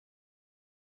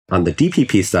On the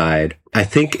DPP side, I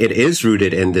think it is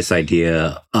rooted in this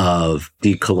idea of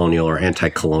decolonial or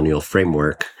anti-colonial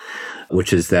framework,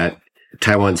 which is that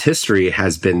Taiwan's history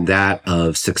has been that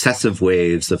of successive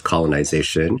waves of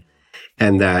colonization,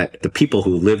 and that the people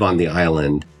who live on the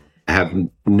island have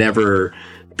never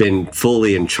been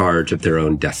fully in charge of their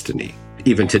own destiny.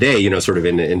 Even today, sort of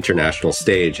in the international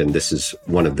stage, and this is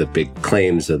one of the big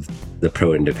claims of the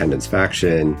pro-independence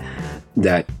faction,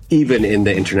 that even in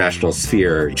the international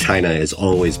sphere, China is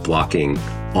always blocking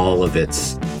all of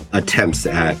its attempts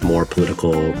at more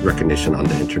political recognition on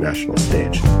the international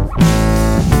stage.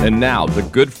 And now, The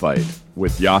Good Fight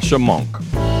with Yascha Mounk.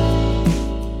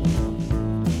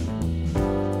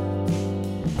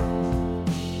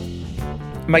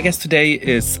 My guest today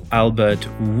is Albert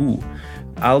Wu.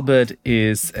 Albert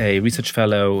is a research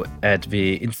fellow at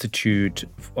the Institute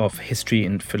of History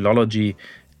and Philology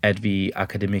at the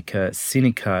Academia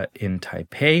Sinica in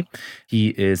Taipei. He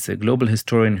is a global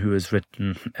historian who has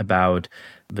written about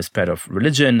the spread of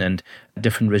religion and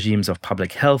different regimes of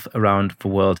public health around the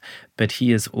world, but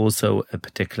he is also a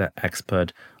particular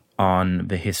expert on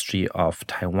the history of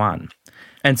Taiwan.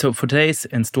 And so for today's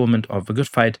installment of The Good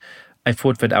Fight, I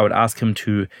thought that I would ask him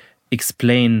to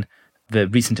explain the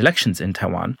recent elections in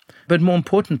Taiwan, but more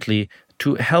importantly,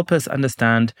 to help us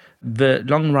understand the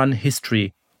long-run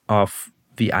history of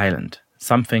the island,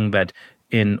 something that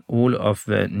in all of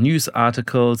the news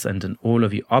articles and in all of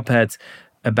the op-eds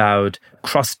about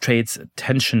cross-strait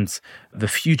tensions, the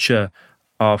future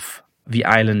of the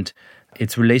island,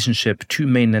 its relationship to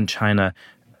mainland China,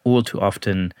 all too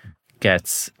often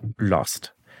gets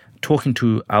lost. Talking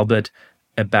to Albert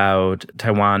about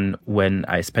Taiwan when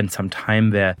I spent some time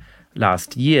there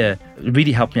last year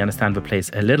really helped me understand the place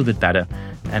a little bit better,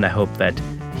 and I hope that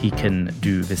he can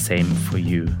do the same for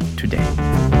you today.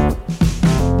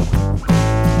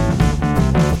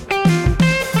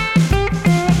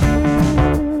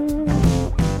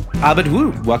 Albert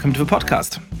Wu, welcome to the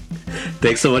podcast.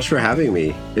 Thanks so much for having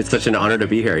me. It's such an honor to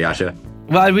be here, Yascha.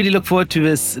 Well, I really look forward to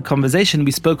this conversation.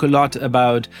 We spoke a lot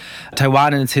about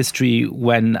Taiwan and its history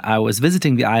when I was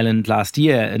visiting the island last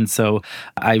year. And so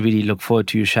I really look forward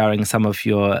to you sharing some of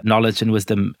your knowledge and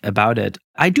wisdom about it.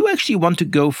 I do actually want to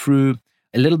go through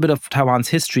a little bit of Taiwan's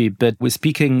history, but we're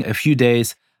speaking a few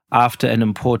days after an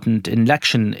important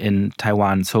election in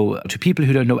Taiwan. So to people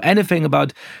who don't know anything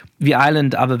about the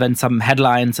island other than some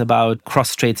headlines about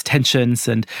cross-strait tensions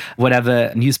and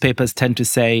whatever newspapers tend to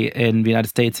say in the United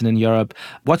States and in Europe,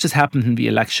 what just happened in the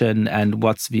election and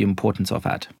what's the importance of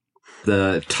that?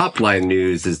 The top line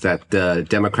news is that the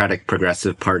Democratic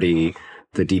Progressive Party,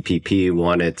 the DPP,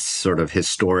 won its sort of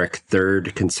historic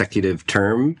third consecutive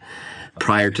term.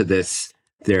 Prior to this,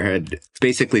 there had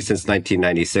basically since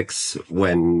 1996,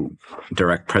 when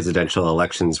direct presidential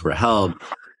elections were held,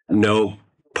 no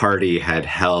party had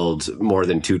held more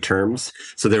than 2 terms.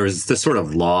 So there was this sort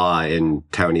of law in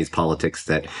Taiwanese politics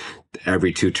that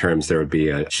every 2 terms there would be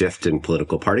a shift in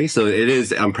political party. So it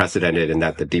is unprecedented in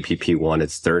that the DPP won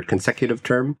its third consecutive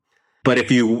term. But if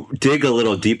you dig a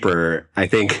little deeper, I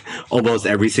think almost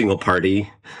every single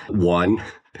party won,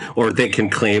 or they can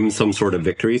claim some sort of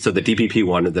victory. So the DPP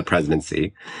won the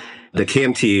presidency. The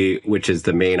KMT, which is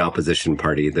the main opposition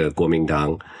party, the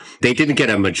Kuomintang, they didn't get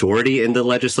a majority in the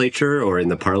legislature or in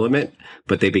the parliament,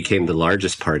 but they became the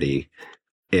largest party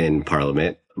in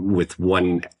parliament with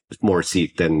 1 more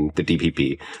seat than the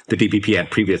DPP. The DPP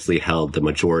had previously held the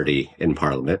majority in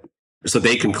parliament, so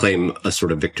they can claim a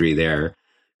sort of victory there.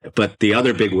 But the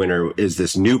other big winner is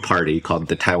this new party called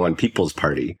the Taiwan People's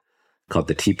Party, called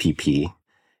the TPP.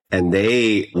 And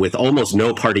they, with almost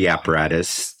no party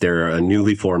apparatus, they're a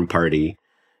newly formed party.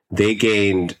 They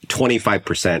gained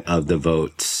 25% of the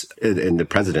votes in the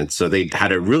president. So they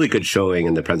had a really good showing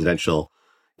in the presidential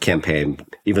campaign,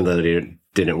 even though they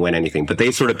didn't win anything. But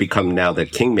they sort of become now the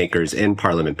kingmakers in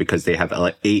parliament because they have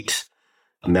 8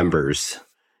 members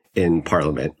in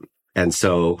parliament. And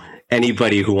so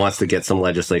anybody who wants to get some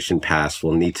legislation passed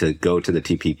will need to go to the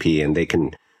TPP, and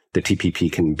the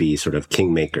TPP can be sort of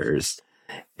kingmakers.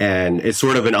 And it's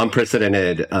sort of an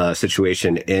unprecedented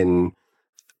situation in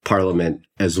parliament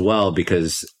as well,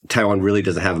 because Taiwan really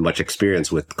doesn't have much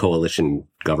experience with coalition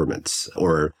governments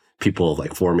or people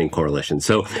like forming coalitions.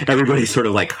 So everybody's sort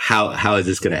of like, how is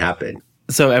this going to happen?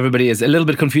 So everybody is a little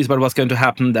bit confused about what's going to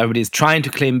happen. Everybody is trying to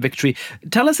claim victory.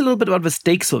 Tell us a little bit about the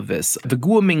stakes of this. The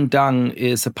Kuomintang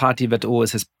is a party that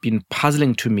always has been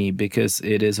puzzling to me because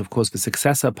it is, of course, the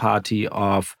successor party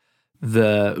of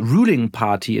the ruling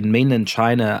party in mainland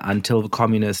China until the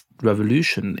Communist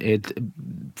Revolution. It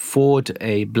fought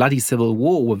a bloody civil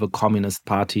war with the Communist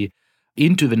Party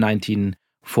into the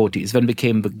 1940s, then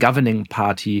became the governing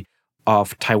party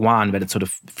of Taiwan, when it sort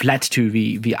of fled to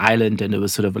the island, and it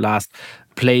was sort of the last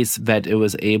place that it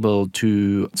was able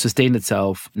to sustain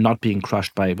itself, not being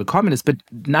crushed by the communists. But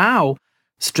now,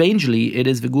 strangely, it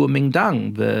is the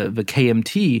Kuomintang, the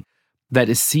KMT, that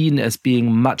is seen as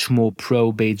being much more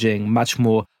pro-Beijing, much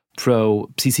more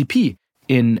pro-CCP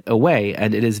in a way.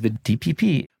 And it is the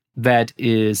DPP that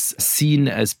is seen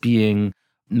as being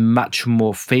much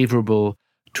more favorable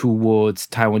towards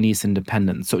Taiwanese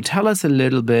independence. So tell us a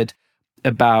little bit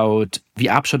about the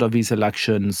upshot of these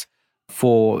elections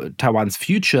for Taiwan's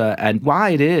future and why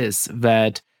it is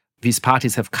that these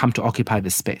parties have come to occupy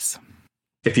this space.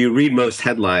 If you read most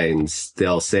headlines,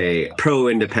 they'll say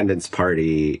pro-independence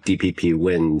party, DPP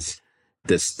wins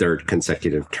this third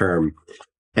consecutive term.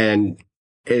 And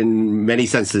in many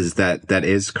senses, that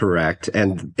is correct.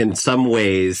 And in some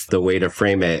ways, the way to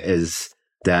frame it is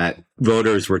that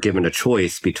voters were given a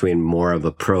choice between more of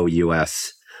a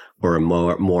pro-US or a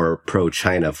more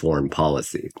pro-China foreign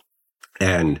policy.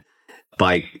 And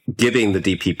by giving the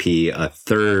DPP a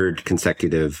third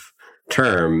consecutive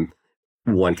term,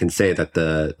 one can say that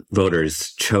the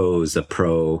voters chose a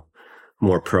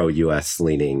more pro-US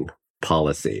leaning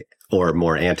policy or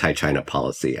more anti-China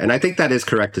policy. And I think that is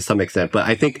correct to some extent. But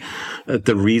I think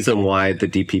the reason why the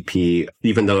DPP,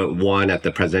 even though it won at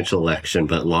the presidential election,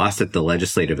 but lost at the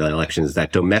legislative elections, is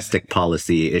that domestic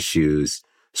policy issues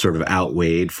sort of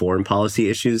outweighed foreign policy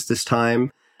issues this time,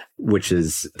 which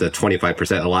is the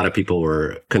 25%. A lot of people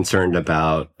were concerned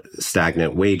about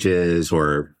stagnant wages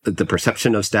or the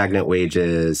perception of stagnant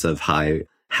wages, of high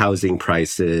housing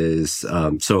prices.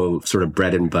 So sort of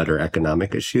bread and butter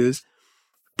economic issues.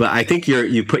 But I think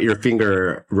you put your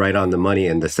finger right on the money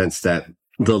in the sense that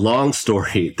the long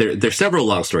story, there's several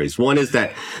long stories. One is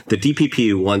that the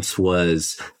DPP once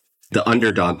was the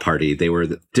underdog party. They were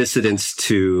the dissidents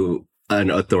to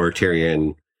an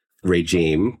authoritarian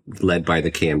regime led by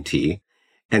the KMT.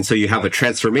 And so you have a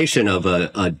transformation of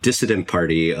a dissident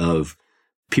party of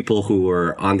people who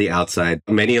were on the outside.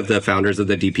 Many of the founders of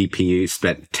the DPP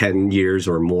spent 10 years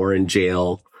or more in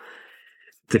jail.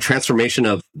 The transformation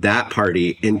of that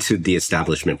party into the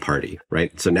establishment party,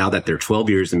 right? So now that they're 12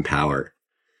 years in power,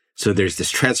 so there's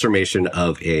this transformation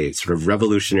of a sort of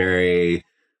revolutionary,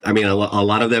 I mean, a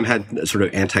lot of them had sort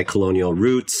of anti-colonial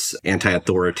roots,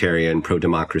 anti-authoritarian,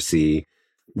 pro-democracy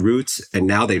roots, and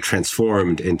now they've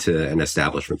transformed into an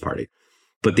establishment party.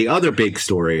 But the other big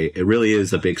story, it really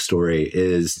is a big story,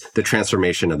 is the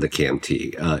transformation of the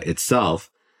KMT itself.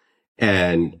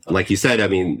 And like you said, I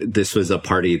mean, this was a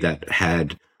party that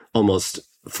had almost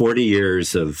 40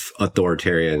 years of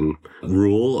authoritarian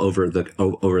rule over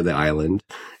the island.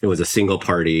 It was a single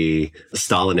party,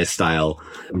 Stalinist style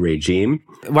regime.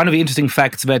 One of the interesting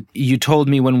facts that you told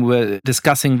me when we were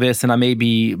discussing this, and I may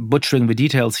be butchering the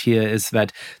details here, is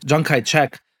that Chiang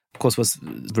Kai-shek, of course, was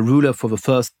the ruler for the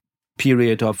first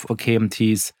period of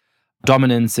KMT's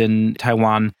dominance in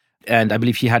Taiwan. And I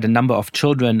believe he had a number of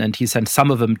children, and he sent some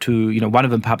of them to, one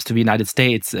of them perhaps to the United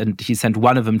States, and he sent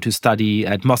one of them to study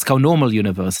at Moscow Normal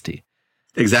University.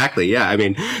 Exactly, yeah. I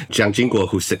mean, Jiang Jingguo,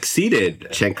 who succeeded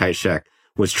Chiang Kai-shek,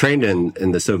 was trained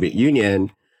in the Soviet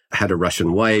Union, had a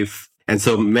Russian wife. And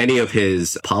so many of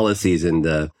his policies in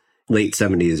the late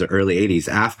 70s or early 80s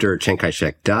after Chiang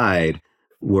Kai-shek died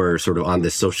were sort of on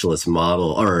this socialist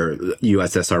model or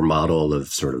USSR model of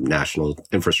sort of national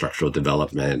infrastructural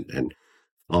development and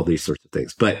all these sorts of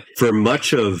things. But for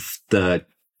much of the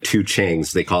two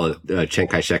Chiangs, they call it Chiang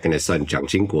Kai-shek and his son Jiang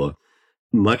Jingguo,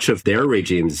 much of their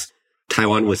regimes,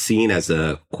 Taiwan was seen as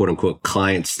a quote unquote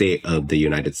client state of the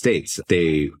United States.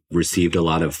 They received a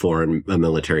lot of foreign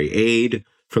military aid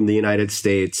from the United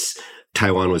States.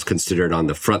 Taiwan was considered on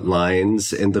the front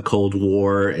lines in the Cold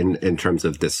War in terms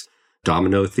of this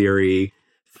domino theory,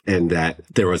 and that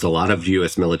there was a lot of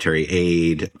U.S. military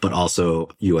aid, but also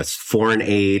U.S. foreign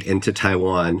aid into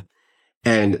Taiwan.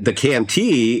 And the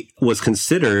KMT was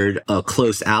considered a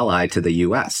close ally to the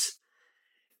U.S.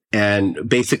 And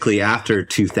basically after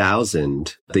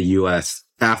 2000, the U.S.,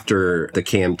 after the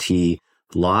KMT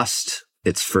lost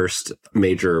its first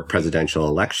major presidential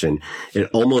election, it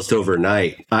almost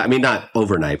overnight, I mean, not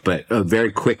overnight, but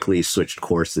very quickly switched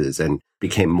courses and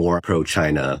became more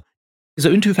pro-China. So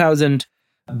in 2000,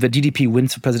 the DPP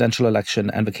wins the presidential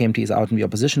election and the KMT is out in the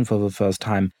opposition for the first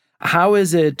time. How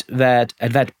is it that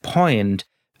at that point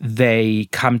they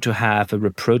come to have a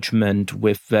rapprochement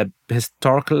with the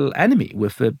historical enemy,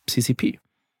 with the CCP?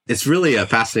 It's really a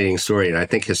fascinating story, and I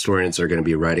think historians are going to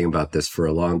be writing about this for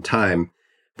a long time.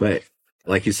 But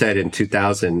like you said, in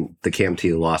 2000, the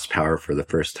KMT lost power for the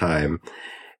first time.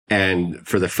 And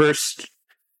for the first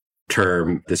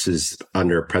term, this is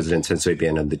under President Chen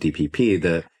Shui-bian of the DPP,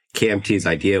 the KMT's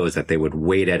idea was that they would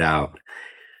wait it out.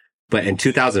 But in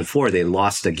 2004, they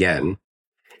lost again.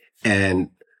 And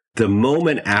the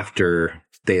moment after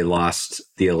they lost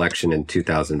the election in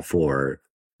 2004,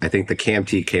 I think the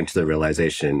KMT came to the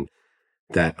realization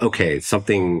that, okay,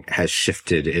 something has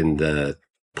shifted in the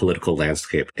political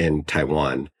landscape in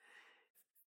Taiwan.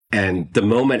 And the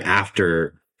moment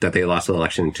after that they lost the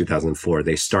election in 2004,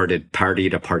 they started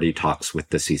party-to-party talks with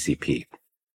the CCP.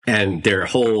 And their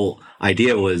whole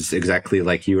idea was exactly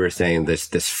like you were saying,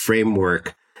 this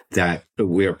framework that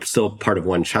we're still part of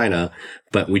one China,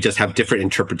 but we just have different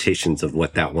interpretations of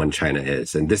what that one China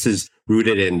is. And this is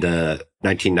rooted in the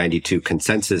 1992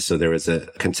 consensus. So there was a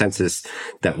consensus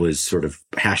that was sort of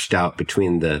hashed out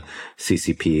between the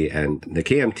CCP and the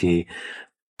KMT.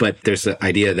 But there's an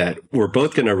idea that we're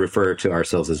both going to refer to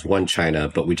ourselves as one China,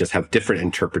 but we just have different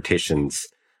interpretations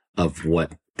of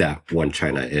what that one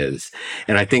China is.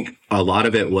 And I think a lot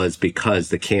of it was because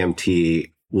the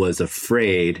KMT was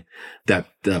afraid that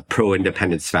the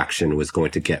pro-independence faction was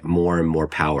going to get more and more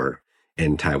power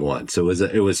in Taiwan. So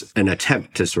it was an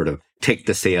attempt to sort of take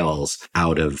the sails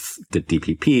out of the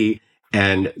DPP.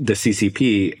 And the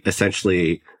CCP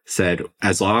essentially said,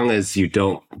 as long as you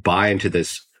don't buy into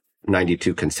this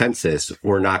 92 consensus,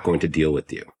 we're not going to deal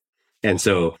with you. And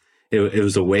so it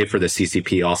was a way for the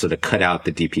CCP also to cut out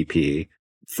the DPP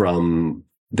from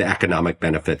the economic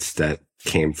benefits that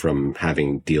came from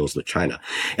having deals with China.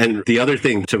 And the other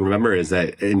thing to remember is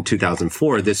that in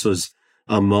 2004, this was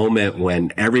a moment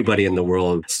when everybody in the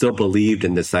world still believed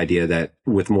in this idea that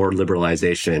with more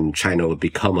liberalization, China would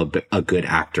become a good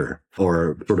actor,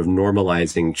 or sort of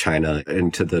normalizing China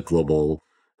into the global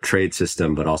trade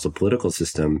system, but also political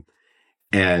system.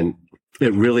 And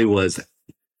it really was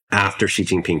after Xi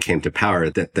Jinping came to power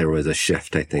that there was a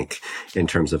shift, I think, in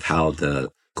terms of how the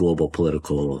global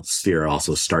political sphere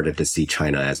also started to see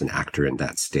China as an actor in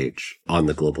that stage, on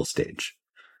the global stage.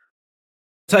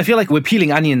 So I feel like we're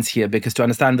peeling onions here, because to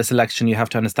understand this election, you have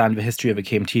to understand the history of the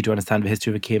KMT. To understand the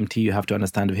history of the KMT, you have to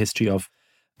understand the history of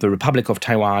the Republic of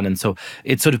Taiwan. And so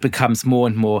it sort of becomes more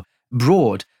and more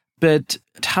broad. But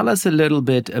tell us a little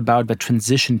bit about the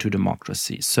transition to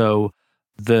democracy. So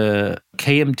the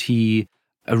KMT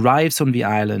arrives on the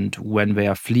island when they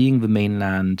are fleeing the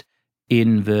mainland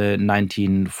in the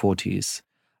 1940s.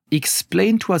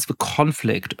 Explain to us the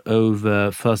conflict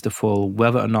over, first of all,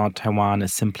 whether or not Taiwan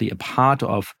is simply a part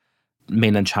of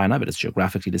mainland China, but is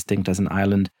geographically distinct as an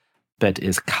island, but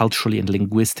is culturally and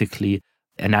linguistically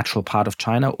a natural part of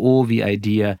China, or the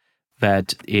idea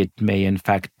that it may in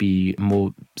fact be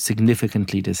more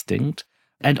significantly distinct.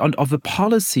 And of the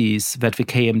policies that the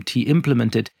KMT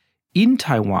implemented in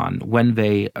Taiwan when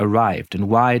they arrived, and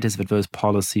why it is that those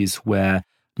policies were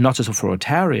not just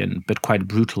authoritarian, but quite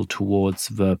brutal towards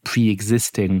the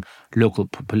pre-existing local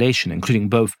population, including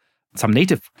both some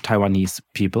native Taiwanese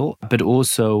people, but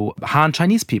also Han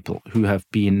Chinese people who have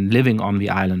been living on the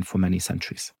island for many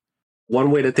centuries. One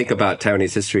way to think about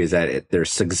Taiwanese history is that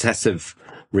there's successive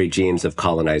regimes of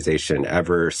colonization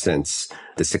ever since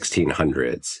the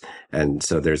 1600s. And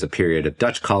so there's a period of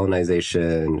Dutch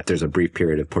colonization, there's a brief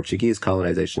period of Portuguese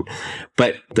colonization,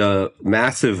 but the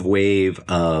massive wave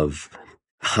of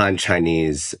Han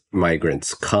Chinese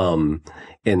migrants come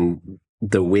in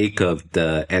the wake of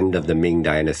the end of the Ming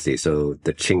Dynasty. So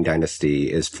the Qing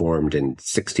Dynasty is formed in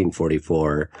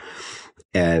 1644.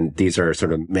 And these are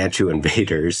sort of Manchu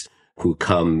invaders who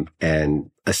come and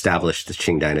establish the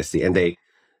Qing Dynasty. And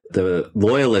the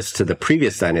loyalists to the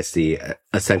previous dynasty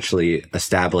essentially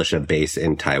establish a base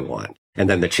in Taiwan. And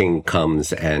then the Qing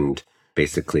comes and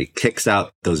basically kicks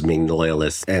out those Ming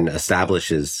loyalists and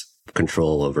establishes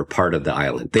control over part of the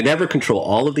island. They never control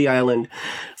all of the island.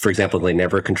 For example, they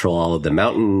never control all of the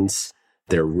mountains.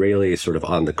 They're really sort of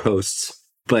on the coasts.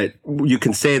 But you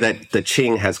can say that the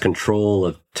Qing has control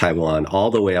of Taiwan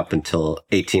all the way up until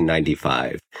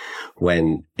 1895,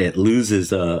 when it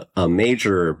loses a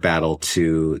major battle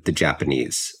to the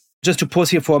Japanese. Just to pause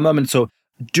here for a moment. So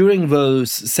during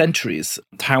those centuries,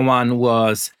 Taiwan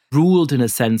was ruled in a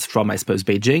sense from, I suppose,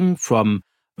 Beijing, from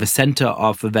the center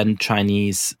of the then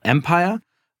Chinese empire.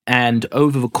 And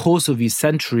over the course of these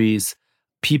centuries,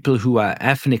 people who are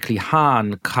ethnically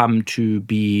Han come to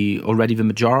be already the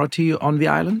majority on the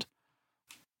island?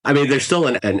 I mean, there's still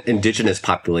an indigenous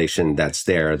population that's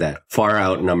there that far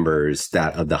outnumbers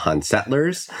that of the Han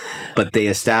settlers, but they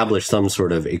establish some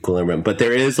sort of equilibrium. But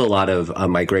there is a lot of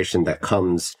migration that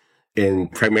comes in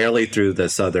primarily through the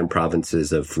southern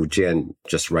provinces of Fujian,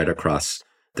 just right across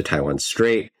the Taiwan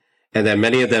Strait. And then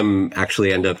many of them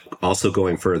actually end up also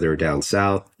going further down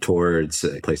south towards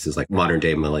places like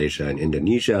modern-day Malaysia and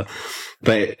Indonesia.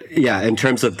 But yeah, in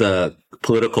terms of the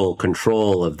political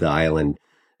control of the island,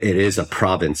 it is a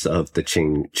province of the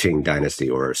Qing dynasty,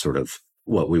 or sort of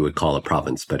what we would call a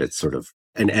province, but it's sort of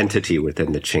an entity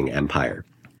within the Qing Empire.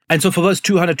 And so for those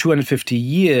 250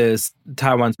 years,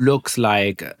 Taiwan looks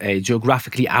like a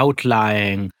geographically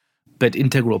outlying but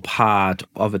integral part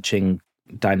of a Qing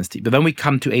dynasty. But then we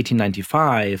come to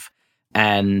 1895,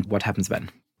 and what happens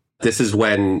then? This is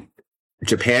when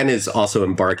Japan is also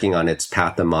embarking on its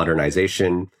path of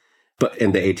modernization. But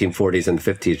in the 1840s and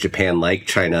 50s, Japan, like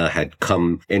China, had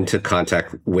come into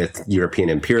contact with European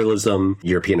imperialism,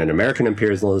 European and American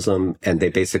imperialism, and they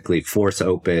basically force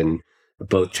open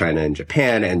both China and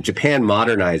Japan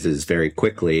modernizes very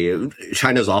quickly.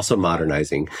 China's also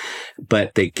modernizing,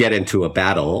 but they get into a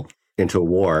battle, into a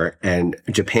war, and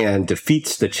Japan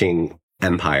defeats the Qing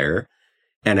Empire.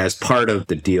 And as part of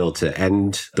the deal to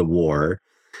end the war,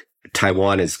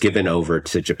 Taiwan is given over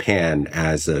to Japan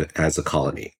as a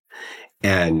colony.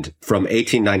 And from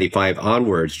 1895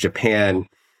 onwards, Japan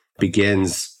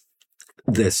begins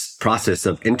this process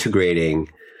of integrating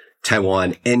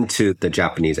Taiwan into the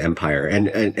Japanese empire.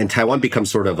 And Taiwan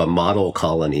becomes sort of a model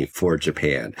colony for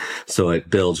Japan. So it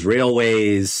builds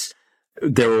railways.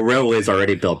 There were railways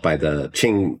already built by the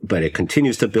Qing, but it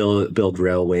continues to build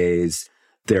railways.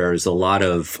 There's a lot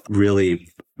of really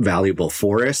valuable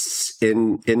forests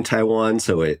in Taiwan.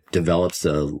 So it develops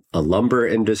a lumber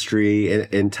industry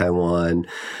in Taiwan,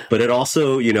 but it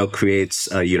also, creates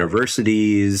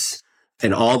universities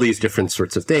and all these different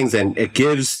sorts of things. And it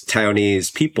gives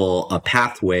Taiwanese people a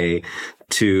pathway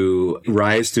to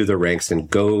rise through the ranks and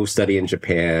go study in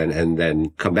Japan and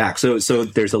then come back. So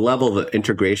there's a level of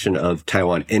integration of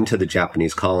Taiwan into the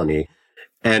Japanese colony.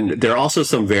 And there are also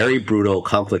some very brutal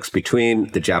conflicts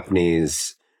between the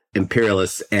Japanese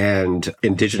imperialists and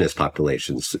indigenous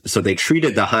populations. So they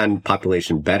treated the Han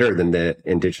population better than the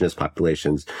indigenous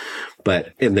populations.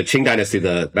 But in the Qing dynasty,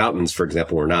 the mountains, for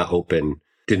example, were not open,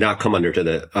 did not come under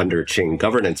Qing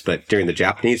governance. But during the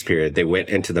Japanese period, they went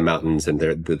into the mountains, and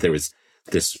there was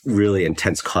this really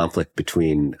intense conflict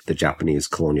between the Japanese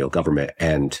colonial government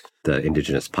and the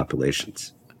indigenous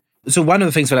populations. So one of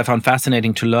the things that I found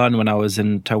fascinating to learn when I was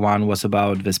in Taiwan was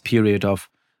about this period of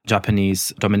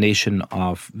Japanese domination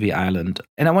of the island.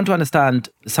 And I want to understand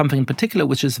something in particular,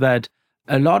 which is that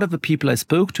a lot of the people I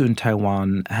spoke to in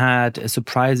Taiwan had a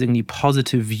surprisingly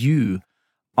positive view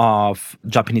of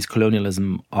Japanese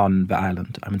colonialism on the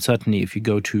island. I mean, certainly if you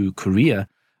go to Korea,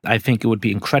 I think it would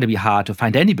be incredibly hard to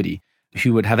find anybody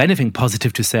who would have anything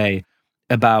positive to say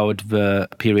about the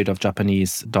period of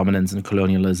Japanese dominance and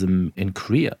colonialism in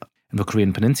Korea, in the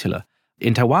Korean peninsula.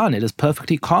 In Taiwan, it is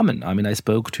perfectly common. I mean, I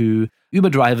spoke to Uber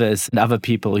drivers and other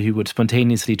people who would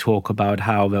spontaneously talk about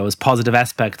how there was positive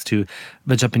aspects to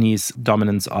the Japanese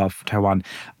dominance of Taiwan.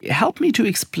 Help me to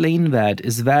explain that.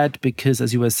 Is that because,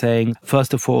 as you were saying,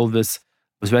 first of all, this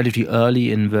was relatively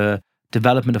early in the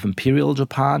development of imperial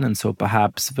Japan, and so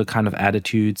perhaps the kind of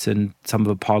attitudes and some of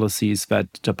the policies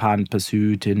that Japan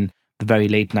pursued in the very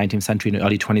late 19th century and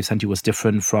early 20th century was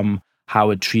different from how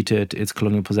it treated its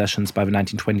colonial possessions by the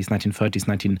 1920s,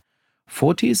 1930s,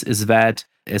 1940s? Is that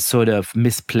a sort of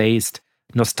misplaced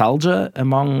nostalgia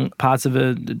among parts of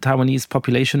the Taiwanese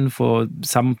population for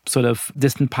some sort of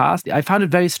distant past? I found it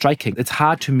very striking. It's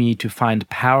hard to me to find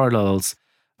parallels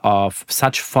of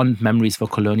such fond memories for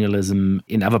colonialism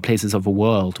in other places of the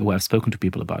world who I've spoken to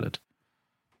people about it.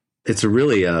 It's a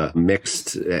really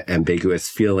mixed, ambiguous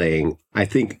feeling. I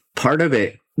think part of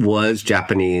it was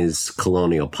Japanese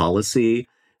colonial policy,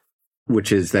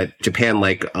 which is that Japan,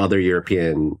 like other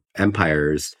European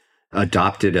empires,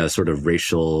 adopted a sort of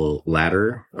racial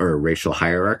ladder or racial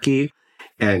hierarchy,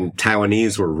 and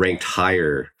Taiwanese were ranked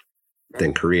higher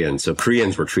than Koreans. So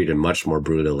Koreans were treated much more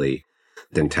brutally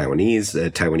than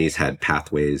Taiwanese. Taiwanese had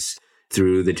pathways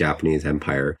through the Japanese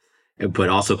empire, but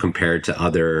also compared to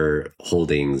other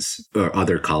holdings or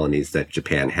other colonies that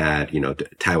Japan had,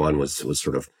 Taiwan was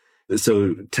sort of,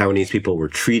 so Taiwanese people were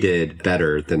treated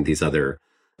better than these other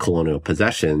colonial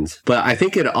possessions. But I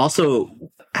think it also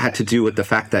had to do with the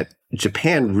fact that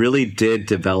Japan really did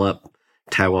develop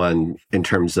Taiwan in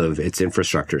terms of its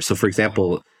infrastructure. So, for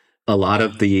example, a lot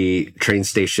of the train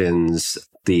stations,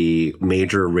 the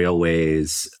major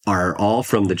railways are all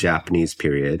from the Japanese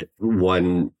period.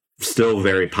 One still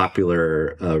very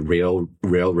popular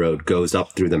railroad goes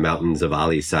up through the mountains of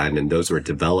Alisan, and those were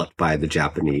developed by the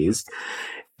Japanese.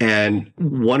 And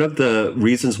one of the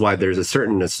reasons why there's a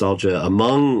certain nostalgia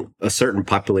among a certain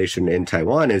population in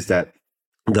Taiwan is that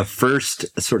the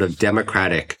first sort of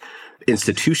democratic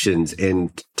institutions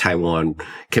in Taiwan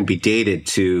can be dated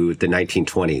to the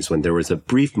 1920s, when there was a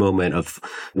brief moment of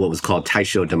what was called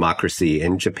Taisho democracy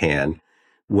in Japan,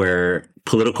 where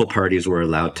political parties were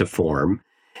allowed to form.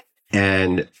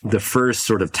 And the first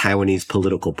sort of Taiwanese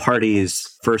political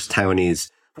parties, first Taiwanese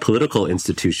political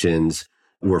institutions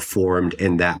were formed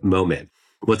in that moment.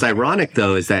 What's ironic,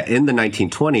 though, is that in the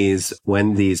 1920s,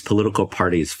 when these political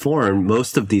parties formed,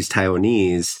 most of these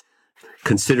Taiwanese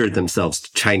considered themselves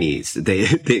Chinese.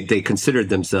 They considered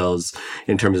themselves,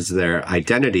 in terms of their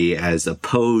identity, as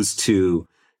opposed to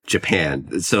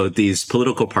Japan. So these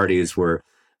political parties were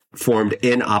formed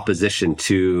in opposition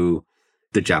to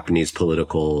the Japanese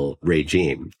political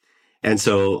regime. And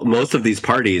so most of these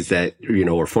parties that,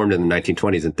 were formed in the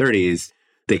 1920s and 30s,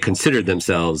 they considered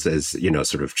themselves as,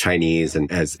 sort of Chinese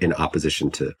and as in opposition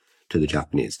to the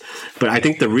Japanese. But I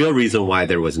think the real reason why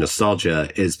there was nostalgia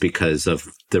is because of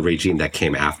the regime that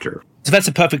came after. So that's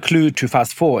a perfect clue to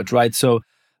fast forward, right? So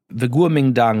the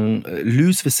Kuomintang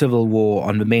lose the civil war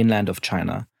on the mainland of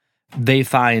China. They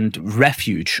find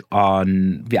refuge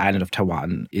on the island of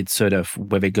Taiwan. It's sort of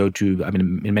where they go to,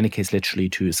 in many cases, literally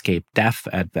to escape death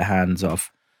at the hands of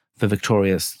the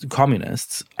victorious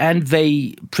communists. And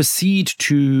they proceed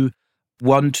to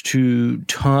want to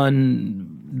turn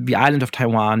the island of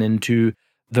Taiwan into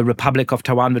the Republic of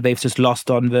Taiwan that they've just lost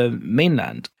on the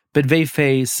mainland. But they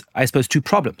face, I suppose, two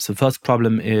problems. The first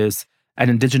problem is an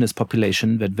indigenous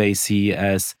population that they see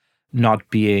as not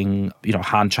being,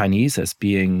 Han Chinese, as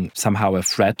being somehow a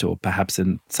threat or perhaps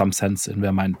in some sense, in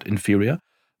their mind, inferior.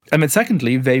 And then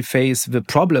secondly, they face the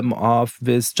problem of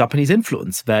this Japanese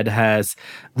influence that has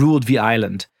ruled the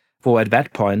island for, at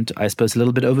that point, I suppose, a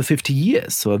little bit over 50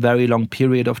 years, so a very long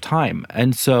period of time.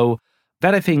 And so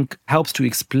that, I think, helps to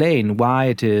explain why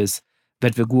it is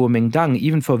that the Kuomintang,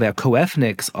 even for their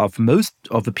co-ethnics of most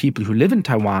of the people who live in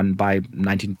Taiwan by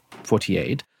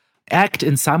 1948, act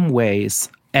in some ways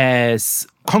as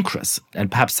conquerors, and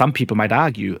perhaps some people might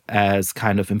argue as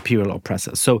kind of imperial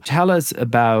oppressors. So tell us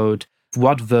about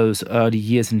what those early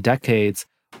years and decades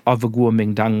of the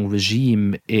Kuomintang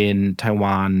regime in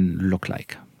Taiwan look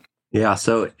like. Yeah,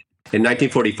 so in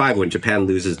 1945, when Japan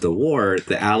loses the war,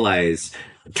 the Allies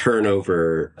turn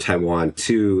over Taiwan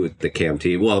to the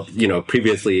KMT. Well,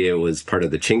 previously it was part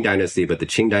of the Qing dynasty, but the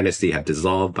Qing dynasty had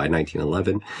dissolved by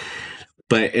 1911.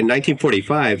 But in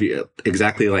 1945,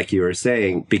 exactly like you were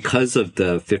saying, because of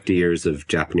the 50 years of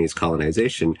Japanese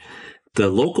colonization, the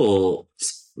locals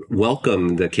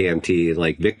welcome the KMT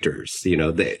like victors.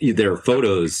 There are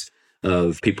photos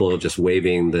of people just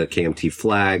waving the KMT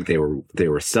flag. They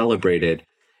were celebrated.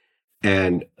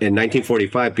 And in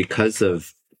 1945, because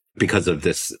of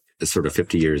this sort of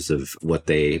 50 years of what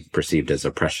they perceived as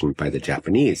oppression by the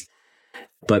Japanese,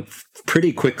 but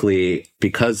pretty quickly,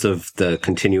 because of the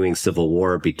continuing civil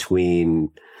war between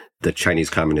the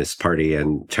Chinese Communist Party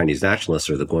and Chinese nationalists,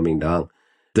 or the Kuomintang,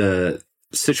 the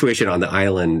situation on the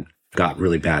island got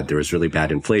really bad. There was really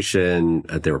bad inflation.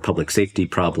 There were public safety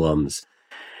problems.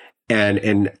 And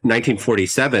in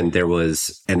 1947, there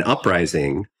was an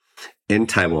uprising in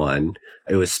Taiwan.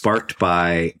 It was sparked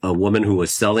by a woman who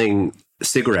was selling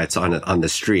cigarettes on the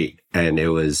street. And it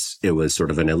was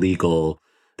sort of an illegal,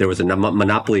 there was a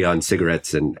monopoly on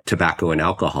cigarettes and tobacco and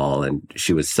alcohol. And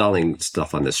she was selling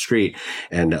stuff on the street.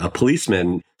 And a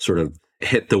policeman sort of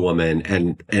hit the woman,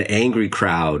 and an angry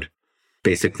crowd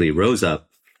basically rose up.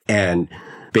 And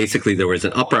basically there was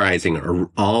an uprising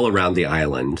all around the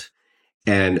island.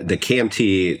 And the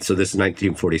KMT, so this is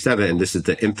 1947, and this is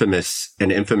an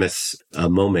infamous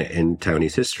moment in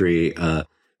Taiwanese history. The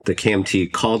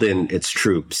KMT called in its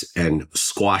troops and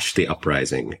squashed the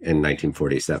uprising in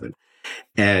 1947.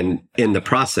 And in the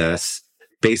process,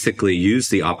 basically used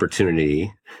the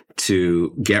opportunity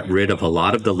to get rid of a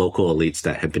lot of the local elites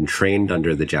that had been trained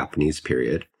under the Japanese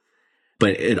period.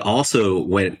 But it also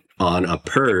went on a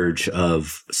purge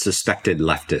of suspected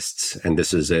leftists. And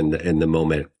this is in the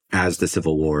moment as the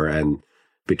Civil War and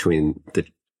between the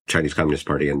Chinese Communist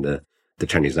Party and the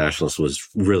Chinese nationalists was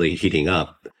really heating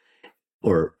up,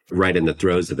 or right in the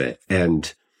throes of it.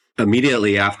 And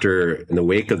immediately after, in the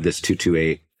wake of this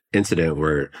 228 incident,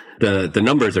 where the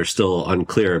numbers are still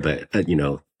unclear, but,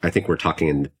 I think we're talking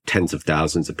in tens of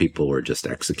thousands of people were just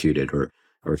executed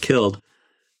or killed,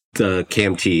 the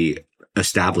KMT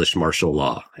established martial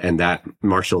law. And that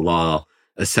martial law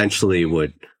essentially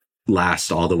would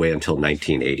last all the way until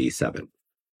 1987.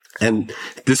 And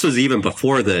this was even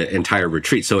before the entire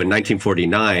retreat. So in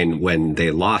 1949, when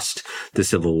they lost the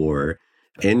Civil War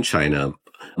in China,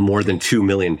 more than 2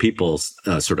 million people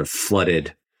sort of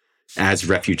flooded as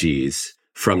refugees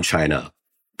from China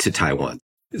to Taiwan.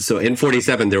 So in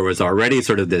 47, there was already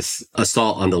sort of this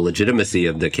assault on the legitimacy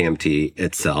of the KMT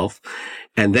itself.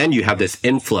 And then you have this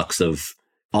influx of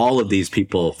all of these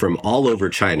people from all over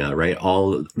China, right?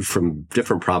 All from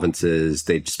different provinces.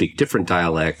 They speak different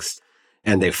dialects,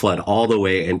 and they flood all the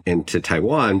way into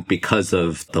Taiwan because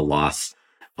of the loss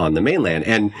on the mainland.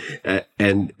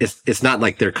 And it's not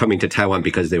like they're coming to Taiwan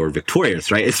because they were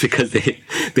victorious, right? It's because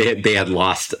they had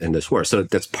lost in this war. So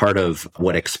that's part of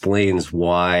what explains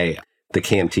why the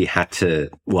KMT had to,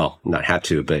 well, not had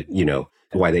to, but,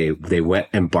 why they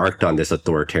embarked on this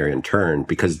authoritarian turn,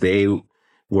 because they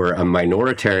were a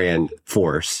minoritarian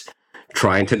force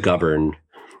trying to govern.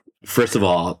 First of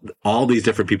all these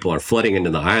different people are flooding into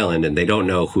the island, and they don't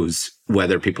know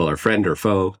whether people are friend or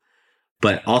foe.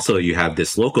 But also you have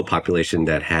this local population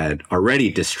that had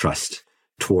already distrust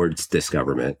towards this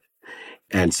government.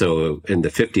 And so in the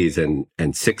 50s and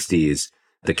 60s,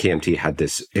 the KMT had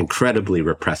this incredibly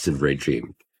repressive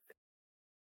regime.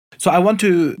 So I want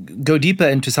to go deeper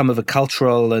into some of the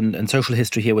cultural and social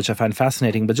history here, which I find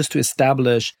fascinating, but just to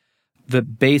establish the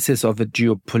basis of the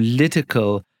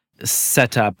geopolitical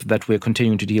setup that we're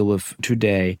continuing to deal with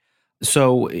today.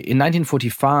 So in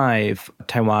 1945,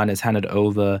 Taiwan is handed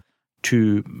over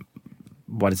to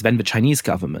what is then the Chinese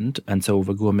government, and so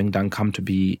the Kuomintang come to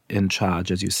be in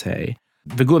charge, as you say.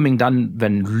 The Kuomintang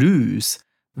then lose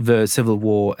the civil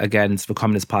war against the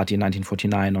Communist Party in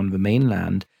 1949 on the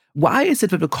mainland. Why is it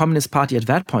that the Communist Party at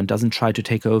that point doesn't try to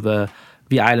take over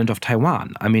the island of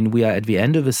Taiwan? I mean, we are at the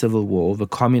end of the Civil War. The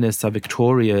communists are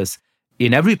victorious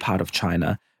in every part of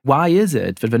China. Why is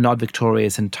it that they're not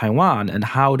victorious in Taiwan? And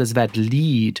how does that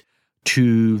lead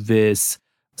to this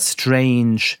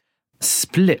strange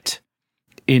split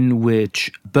in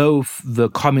which both the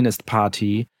Communist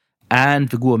Party and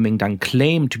the Kuomintang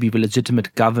claim to be the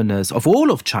legitimate governors of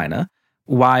all of China,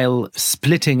 while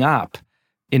splitting up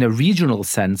in a regional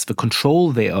sense the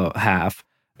control they have,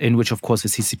 in which, of course, the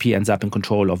CCP ends up in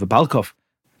control of the bulk of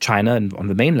China and on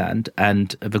the mainland,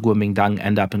 and the Kuomintang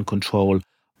end up in control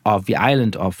of the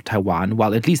island of Taiwan,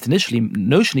 while at least initially,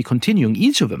 notionally continuing,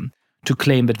 each of them, to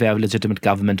claim that they are a legitimate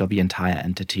government of the entire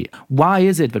entity. Why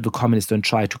is it that the communists don't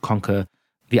try to conquer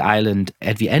the island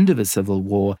at the end of the Civil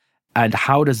War? And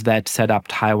how does that set up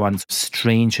Taiwan's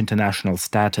strange international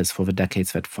status for the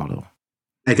decades that follow?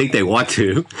 I think they want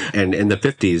to. And in the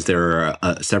 50s, there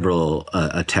are several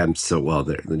attempts. So, well,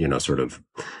 sort of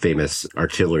famous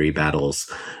artillery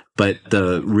battles. But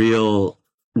the real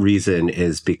reason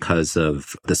is because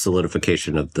of the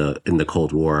solidification in the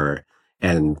Cold War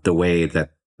and the way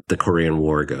that the Korean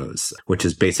War goes, which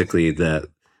is basically the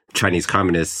Chinese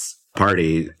Communist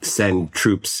Party send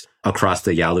troops across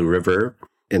the Yalu River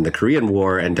in the Korean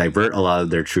War and divert a lot of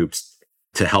their troops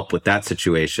to help with that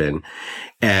situation.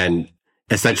 And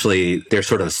essentially, they're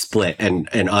sort of split and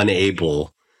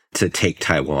unable to take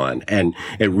Taiwan. And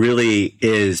it really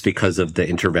is because of the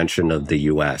intervention of the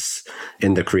U.S.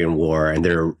 in the Korean War and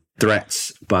their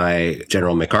threats by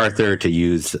General MacArthur to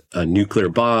use nuclear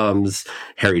bombs.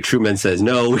 Harry Truman says,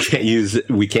 no, we can't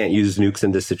use nukes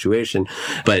in this situation.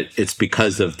 But it's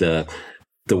because of the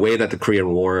way that the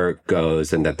Korean War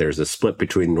goes and that there's a split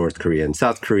between North Korea and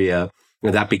South Korea.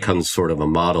 And that becomes sort of a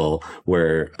model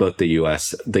where both the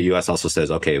U.S. also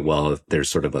says, okay, well, if there's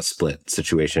sort of a split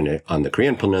situation on the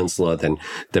Korean Peninsula, then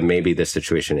maybe this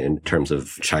situation in terms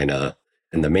of China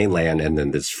and the mainland, and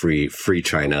then this free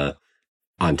China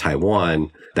on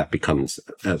Taiwan, that becomes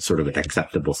sort of an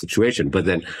acceptable situation. But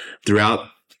then throughout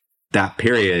that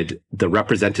period, the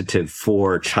representative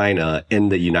for China in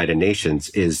the United Nations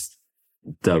is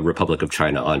the Republic of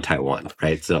China on Taiwan,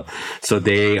 right? So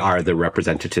they are the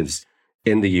representatives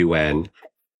in the UN.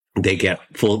 They get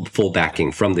full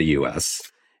backing from the US.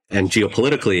 And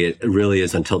geopolitically, it really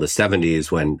is until the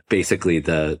 70s when basically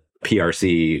the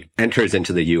PRC enters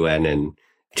into the UN and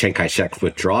Chiang Kai-shek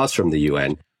withdraws from the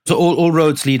UN. So all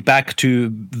roads lead back to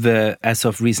the, as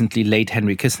of recently, late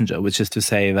Henry Kissinger, which is to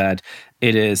say that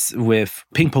it is with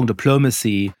ping-pong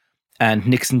diplomacy and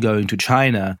Nixon going to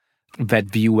China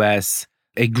that the US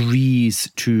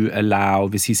agrees to allow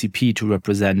the CCP to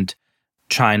represent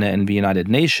China in the United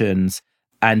Nations.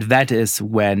 And that is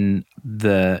when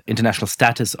the international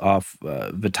status of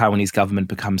the Taiwanese government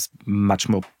becomes much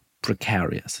more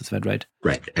precarious. Is that right?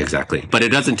 Right, exactly. But it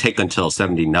doesn't take until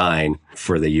 79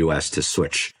 for the U.S. to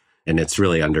switch. And it's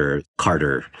really under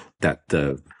Carter that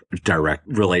the direct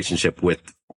relationship with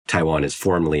Taiwan is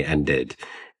formally ended.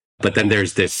 But then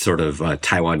there's this sort of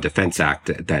Taiwan Defense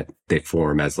Act that they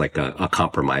form as like a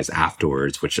compromise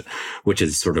afterwards, which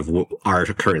is sort of our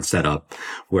current setup,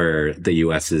 where the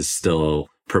U.S. is still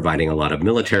providing a lot of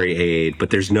military aid, but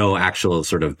there's no actual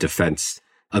sort of defense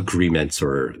agreements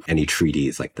or any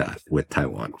treaties like that with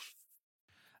Taiwan.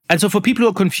 And so for people who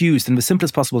are confused, in the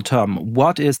simplest possible term,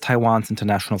 what is Taiwan's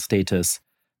international status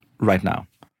right now?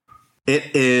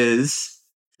 It is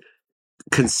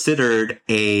considered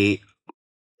a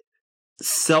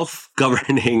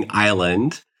self-governing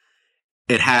island.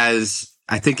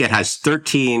 I think it has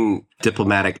 13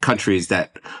 diplomatic countries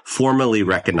that formally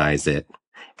recognize it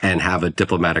and have a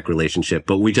diplomatic relationship.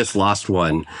 But we just lost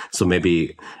one, so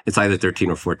maybe it's either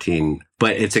 13 or 14.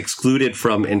 But it's excluded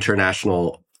from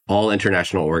all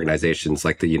international organizations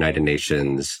like the United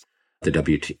Nations, the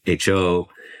WHO.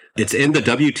 It's in the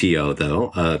WTO,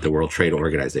 though, the World Trade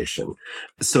Organization.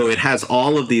 So it has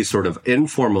all of these sort of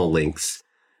informal links,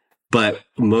 but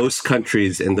most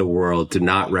countries in the world do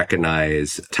not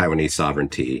recognize Taiwanese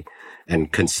sovereignty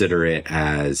and consider it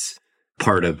as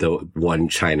part of the one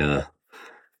China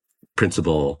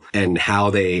principle. And how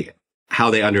they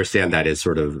understand that is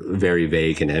sort of very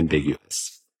vague and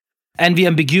ambiguous. And the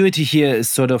ambiguity here is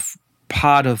sort of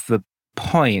part of the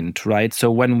point, right?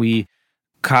 So when we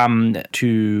come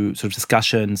to sort of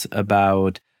discussions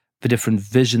about the different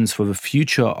visions for the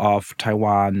future of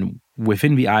Taiwan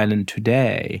within the island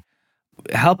today,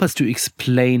 help us to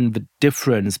explain the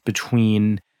difference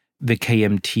between the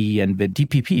KMT and the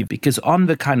DPP, because on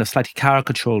the kind of slightly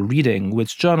caricatural reading,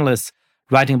 which journalists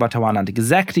writing about Taiwan aren't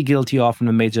exactly guilty of in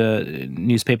the major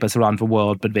newspapers around the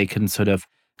world, but they can sort of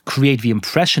create the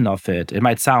impression of it. It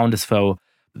might sound as though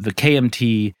the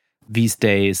KMT these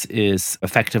days is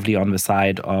effectively on the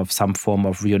side of some form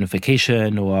of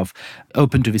reunification or of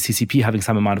open to the CCP having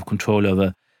some amount of control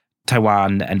over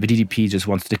Taiwan, and the DPP just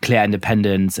wants to declare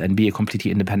independence and be a completely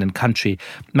independent country.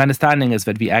 My understanding is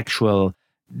that the actual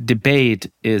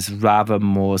debate is rather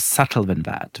more subtle than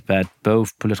that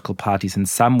both political parties in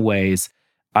some ways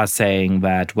are saying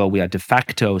that, well, we are de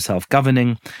facto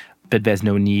self-governing, but there's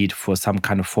no need for some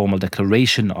kind of formal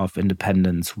declaration of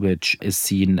independence, which is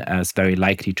seen as very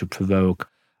likely to provoke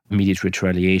immediate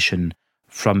retaliation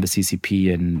from the CCP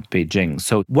in Beijing.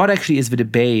 So what actually is the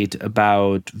debate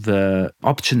about the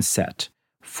option set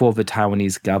for the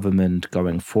Taiwanese government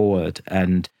going forward,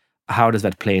 and how does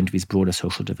that play into these broader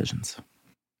social divisions?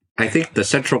 I think the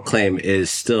central claim is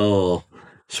still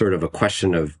sort of a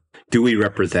question of, do we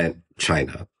represent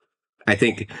China? I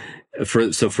think for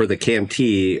the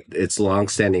KMT, its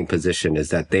longstanding position is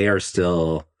that they are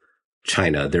still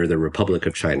China. They're the Republic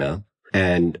of China,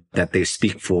 and that they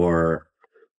speak for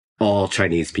all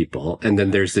Chinese people. And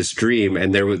then there's this dream,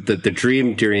 and there was the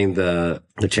dream during the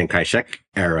Chiang Kai-shek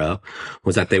era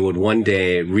was that they would one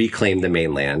day reclaim the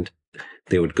mainland.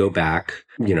 They would go back.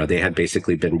 They had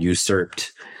basically been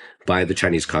usurped by the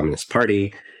Chinese Communist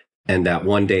Party, and that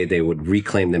one day they would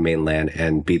reclaim the mainland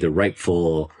and be the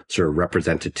rightful sort of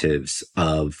representatives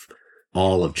of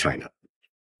all of China.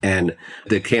 And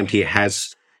the KMT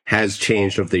has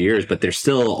changed over the years, but there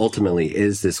still ultimately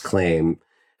is this claim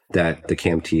that the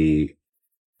KMT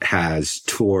has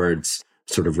towards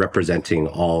sort of representing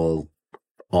all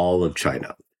of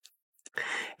China.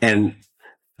 And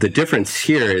the difference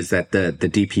here is that the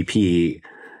DPP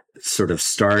sort of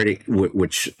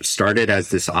which started as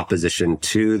this opposition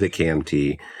to the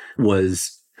KMT,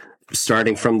 was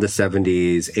starting from the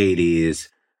 70s, 80s,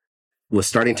 was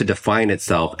starting to define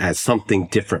itself as something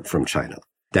different from China,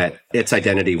 that its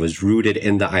identity was rooted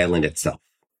in the island itself,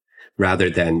 rather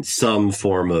than some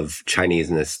form of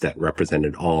Chineseness that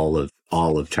represented all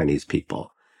of Chinese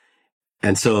people.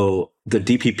 And so the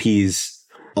DPP's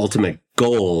ultimate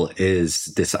goal is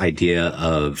this idea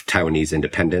of Taiwanese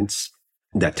independence,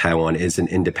 that Taiwan is an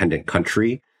independent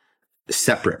country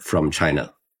separate from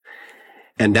China.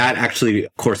 And that actually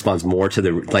corresponds more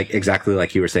to exactly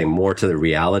like you were saying, more to the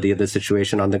reality of the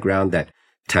situation on the ground, that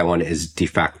Taiwan is de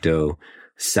facto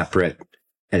separate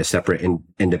and a separate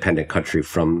independent country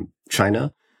from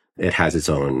China. It has its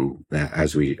own,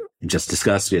 as we just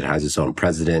discussed, it has its own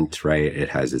president, right? It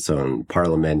has its own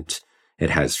parliament. It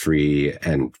has free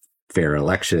and fair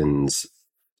elections,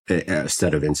 a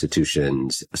set of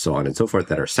institutions, so on and so forth,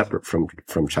 that are separate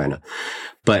from China.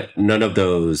 But none of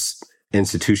those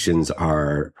institutions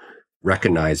are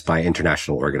recognized by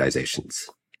international organizations.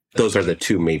 Those are the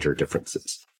two major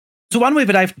differences. So one way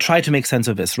that I've tried to make sense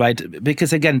of this, right?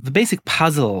 Because again, the basic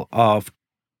puzzle of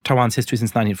Taiwan's history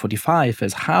since 1945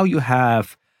 is how you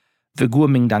have the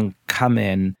Kuomintang come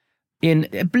in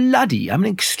a bloody,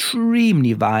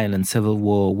 extremely violent civil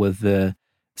war with the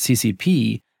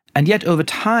CCP, and yet over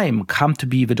time come to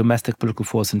be the domestic political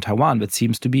force in Taiwan that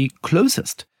seems to be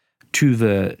closest to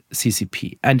the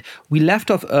CCP. And we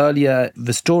left off earlier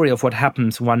the story of what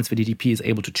happens once the DDP is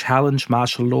able to challenge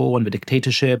martial law and the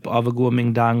dictatorship of the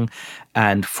Kuomintang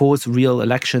and force real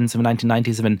elections in the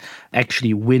 1990s and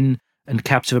actually win and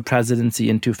capture the presidency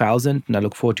in 2000. And I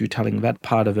look forward to you telling that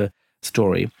part of the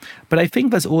story. But I think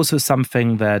there's also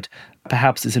something that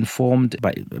perhaps is informed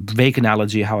by a vague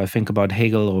analogy, how I think about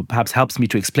Hegel, or perhaps helps me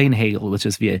to explain Hegel, which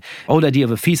is the old idea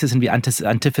of a thesis and the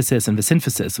antithesis and the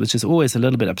synthesis, which is always a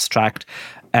little bit abstract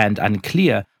and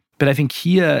unclear. But I think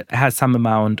here has some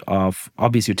amount of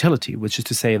obvious utility, which is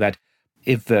to say that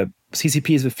if the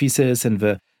CCP is the thesis and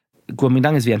the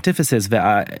Kuomintang is the antithesis, there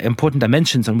are important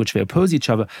dimensions on which they oppose each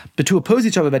other. But to oppose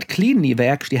each other that cleanly, they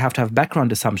actually have to have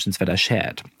background assumptions that are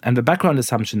shared. And the background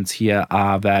assumptions here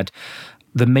are that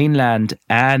the mainland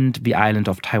and the island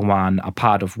of Taiwan are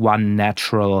part of one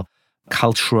natural,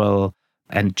 cultural,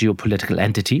 and geopolitical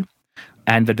entity,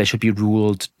 and that they should be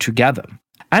ruled together.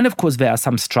 And of course, there are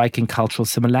some striking cultural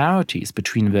similarities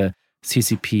between the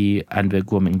CCP and the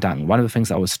Kuomintang. One of the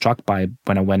things I was struck by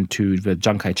when I went to the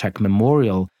Chiang Kai-shek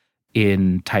Memorial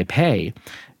in Taipei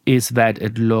is that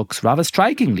it looks rather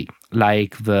strikingly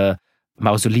like the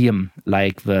mausoleum,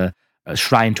 like the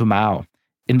shrine to Mao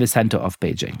in the center of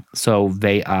Beijing. So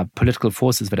they are political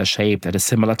forces that are shaped at a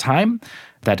similar time,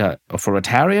 that are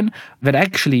authoritarian, that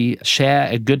actually share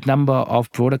a good number of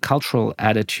broader cultural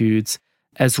attitudes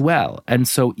as well. And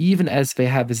so even as they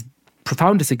have this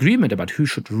profound disagreement about who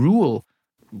should rule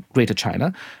Greater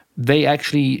China, they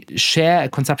actually share a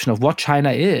conception of what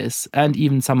China is and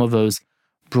even some of those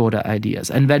broader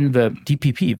ideas. And then the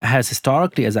DPP has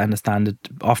historically, as I understand it,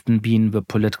 often been the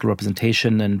political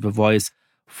representation and the voice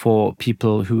for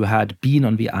people who had been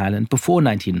on the island before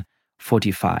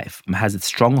 1945, has its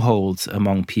strongholds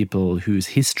among people whose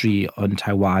history on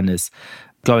Taiwan is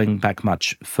going back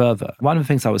much further. One of the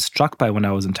things I was struck by when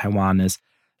I was in Taiwan is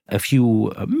a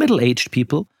few middle-aged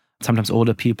people, sometimes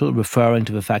older people, referring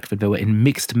to the fact that they were in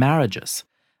mixed marriages.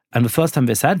 And the first time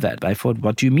they said that, I thought,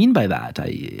 what do you mean by that?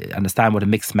 I understand what a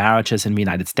mixed marriage is in the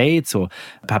United States, or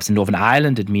perhaps in Northern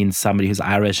Ireland, it means somebody who's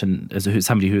Irish and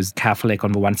somebody who's Catholic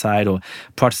on the one side or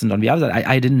Protestant on the other side.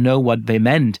 I didn't know what they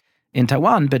meant in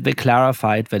Taiwan, but they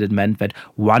clarified that it meant that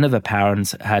one of the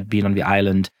parents had been on the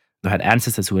island, who had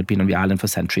ancestors who had been on the island for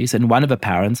centuries, and one of the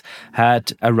parents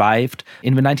had arrived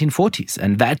in the 1940s,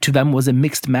 and that to them was a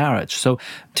mixed marriage. So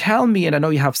tell me, and I know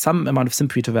you have some amount of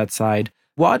sympathy to that side,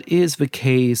 what is the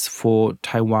case for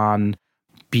Taiwan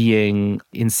being,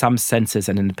 in some senses,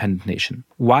 an independent nation?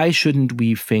 Why shouldn't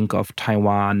we think of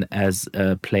Taiwan as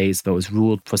a place that was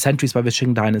ruled for centuries by the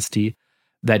Qing dynasty,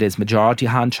 that is majority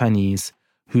Han Chinese,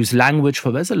 whose language,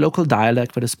 for there's a local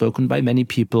dialect that is spoken by many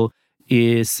people,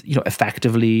 is,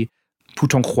 effectively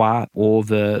Putonghua, or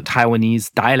the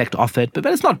Taiwanese dialect of it, but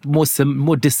it's not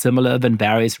more dissimilar than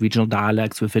various regional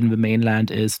dialects within the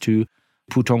mainland is to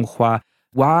Putonghua.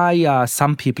 Why are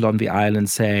some people on the island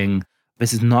saying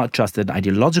this is not just an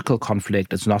ideological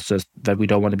conflict, it's not just that we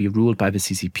don't want to be ruled by the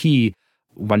CCP,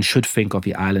 one should think of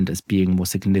the island as being more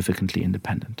significantly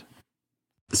independent?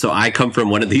 So I come from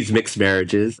one of these mixed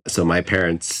marriages. So my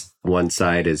parents, one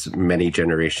side is many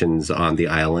generations on the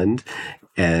island.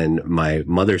 And my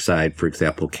mother's side, for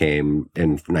example, came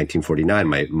in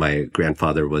 1949. My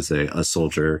grandfather was a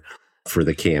soldier for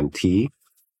the KMT.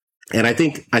 And I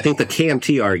think the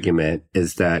KMT argument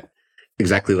is that,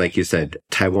 exactly like you said,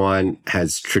 Taiwan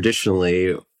has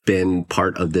traditionally been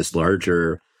part of this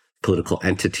larger political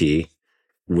entity,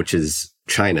 which is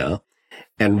China.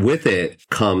 And with it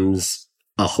comes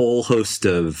a whole host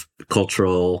of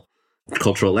cultural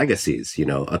legacies,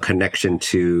 a connection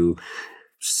to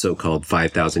so-called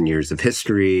 5,000 years of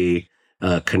history,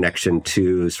 a connection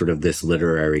to sort of this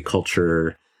literary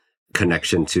culture,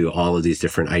 connection to all of these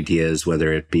different ideas,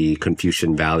 whether it be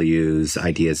Confucian values,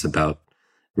 ideas about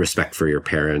respect for your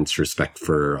parents, respect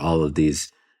for all of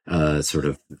these sort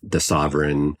of the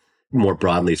sovereign, more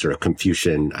broadly sort of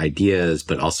Confucian ideas,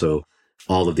 but also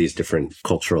all of these different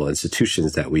cultural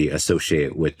institutions that we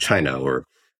associate with China, or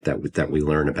that we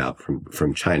learn about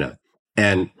from China.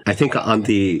 And I think on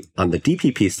the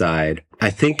DPP side, I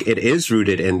think it is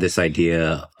rooted in this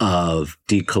idea of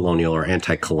decolonial or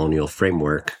anti-colonial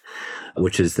framework,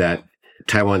 which is that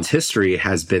Taiwan's history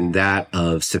has been that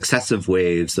of successive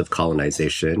waves of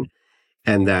colonization,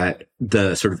 and that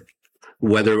the sort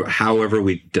of, however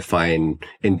we define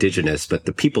indigenous, but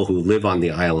the people who live on the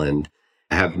island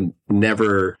have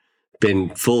never been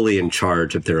fully in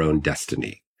charge of their own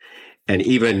destiny. And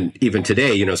even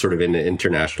today, sort of in the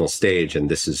international stage, and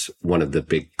this is one of the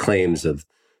big claims of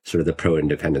sort of the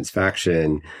pro-independence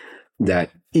faction,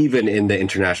 that even in the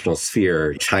international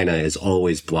sphere, China is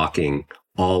always blocking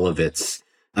all of its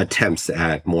attempts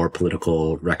at more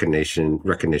political recognition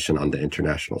on the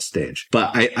international stage.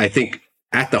 But I think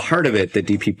at the heart of it, the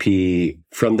DPP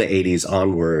from the 80s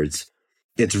onwards,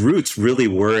 its roots really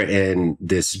were in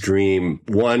this dream,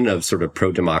 one of sort of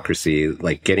pro-democracy,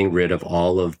 like getting rid of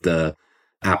all of the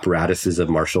apparatuses of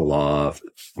martial law,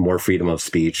 more freedom of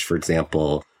speech, for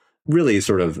example, really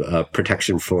sort of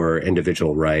protection for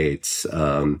individual rights,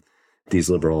 these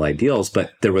liberal ideals.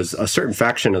 But there was a certain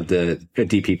faction of the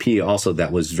DPP also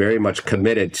that was very much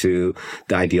committed to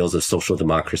the ideals of social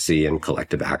democracy and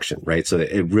collective action, right? So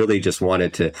it really just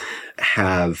wanted to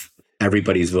have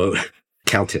everybody's vote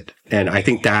counted. And I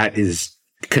think that is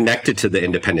connected to the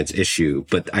independence issue,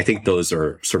 but I think those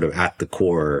are sort of at the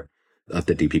core of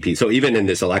the DPP. So even in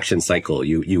this election cycle,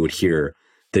 you would hear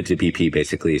the DPP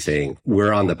basically saying,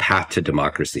 we're on the path to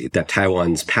democracy, that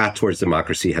Taiwan's path towards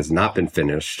democracy has not been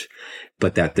finished,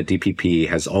 but that the DPP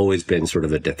has always been sort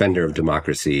of a defender of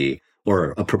democracy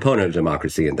or a proponent of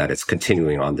democracy, and that it's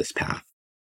continuing on this path.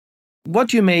 What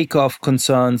do you make of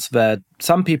concerns that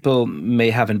some people may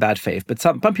have in bad faith, but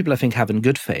some people I think have in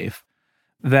good faith,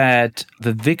 that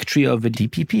the victory of the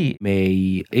DPP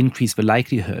may increase the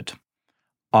likelihood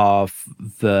of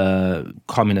the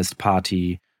Communist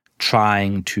Party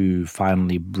trying to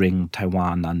finally bring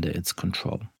Taiwan under its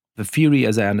control? The theory,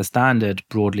 as I understand it,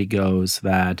 broadly goes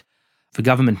that the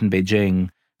government in Beijing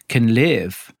can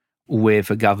live with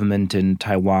a government in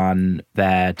Taiwan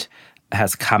that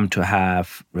has come to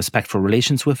have respectful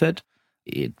relations with it.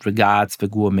 It regards the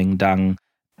Kuomintang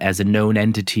as a known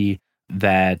entity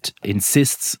that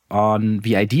insists on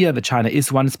the idea that China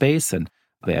is one space, and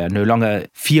they are no longer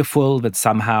fearful that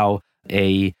somehow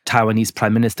a Taiwanese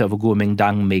prime minister of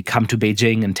Kuomintang may come to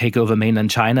Beijing and take over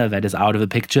mainland China. That is out of the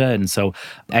picture. And so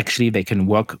actually they can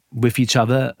work with each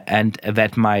other, and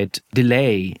that might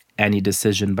delay any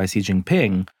decision by Xi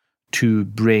Jinping to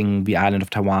bring the island of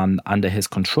Taiwan under his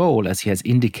control, as he has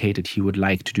indicated he would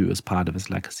like to do as part of his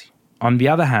legacy. On the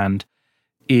other hand,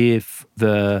 if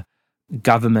the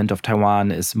government of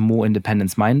Taiwan is more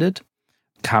independence-minded,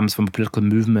 comes from a political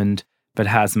movement that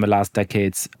has in the last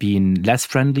decades been less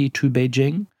friendly to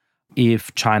Beijing,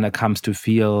 if China comes to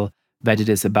feel that it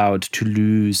is about to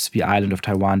lose the island of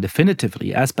Taiwan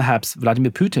definitively, as perhaps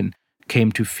Vladimir Putin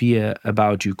came to fear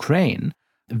about Ukraine,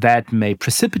 that may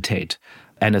precipitate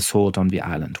an assault on the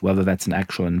island, whether that's an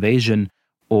actual invasion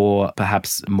or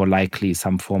perhaps more likely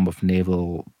some form of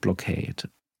naval blockade.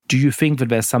 Do you think that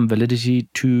there's some validity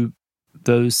to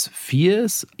those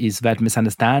fears? Is that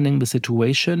misunderstanding the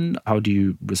situation? How do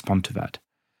you respond to that?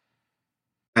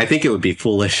 I think it would be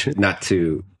foolish not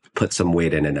to put some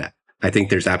weight in it. I think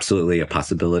there's absolutely a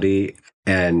possibility.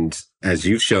 And as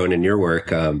you've shown in your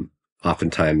work,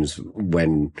 oftentimes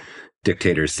when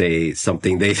dictators say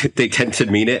something, they tend to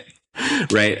mean it,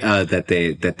 right? That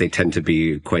they tend to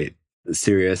be quite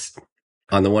serious.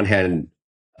 On the one hand,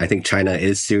 I think China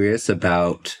is serious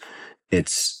about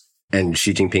its, and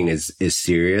Xi Jinping is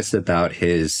serious about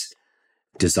his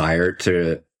desire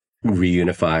to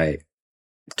reunify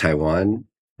Taiwan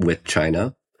with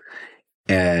China.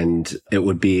 And it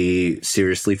would be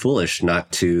seriously foolish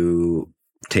not to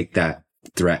take that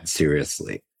threat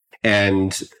seriously.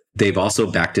 And they've also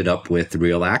backed it up with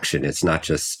real action. It's not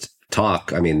just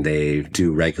talk. I mean, they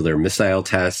do regular missile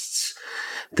tests.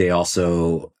 They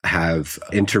also have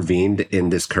intervened in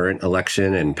this current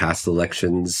election and past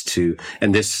elections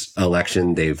and this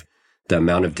election, the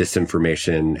amount of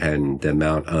disinformation and the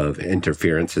amount of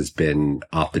interference has been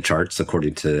off the charts,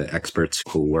 according to experts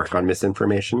who work on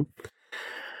misinformation.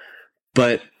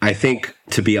 But I think,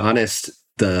 to be honest,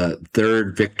 the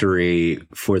third victory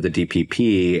for the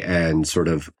DPP and sort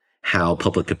of how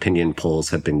public opinion polls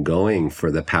have been going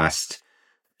for the past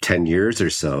 10 years or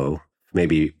so,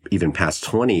 maybe even past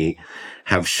 20,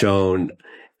 have shown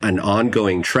an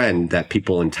ongoing trend that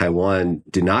people in Taiwan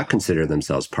do not consider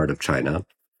themselves part of China.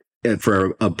 And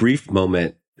for a brief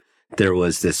moment, there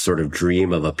was this sort of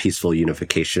dream of a peaceful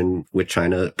unification with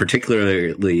China,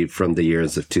 particularly from the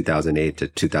years of 2008 to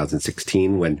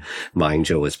 2016, when Ma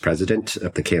Ying-jeou was president.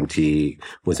 The KMT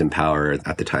was in power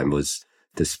at the time, was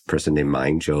this person named Ma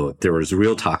Ying-jeou. There was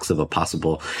real talks of a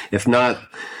possible, if not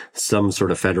some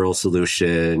sort of federal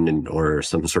solution or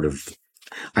some sort of,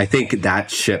 I think that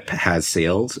ship has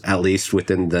sailed, at least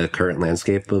within the current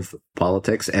landscape of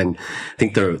politics. And I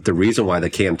think the reason why the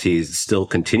KMT still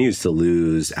continues to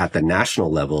lose at the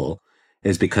national level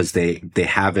is because they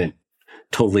haven't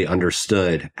totally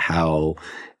understood how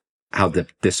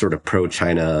this sort of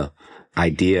pro-China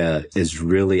idea is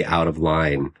really out of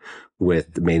line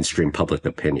with the mainstream public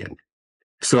opinion.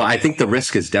 So I think the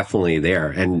risk is definitely there.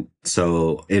 And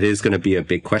so it is going to be a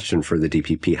big question for the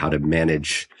DPP, how to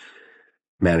manage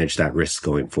manage that risk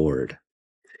going forward.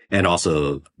 And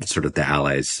also sort of the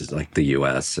allies like the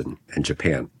US and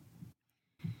Japan.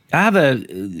 I have a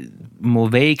more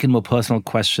vague and more personal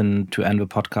question to end the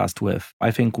podcast with.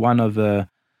 I think one of the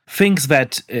things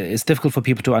that is difficult for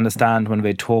people to understand when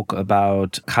they talk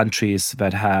about countries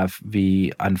that have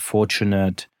the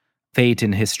unfortunate fate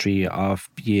in history of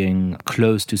being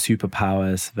close to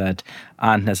superpowers that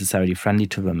aren't necessarily friendly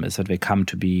to them is that they come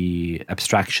to be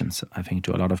abstractions. I think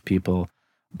to a lot of people,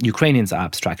 Ukrainians are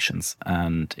abstractions,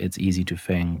 and it's easy to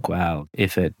think, well,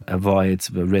 if it avoids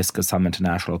the risk of some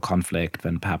international conflict,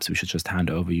 then perhaps we should just hand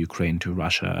over Ukraine to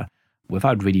Russia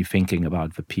without really thinking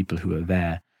about the people who are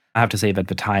there. I have to say that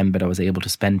the time that I was able to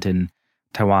spend in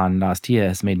Taiwan last year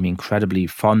has made me incredibly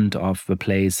fond of the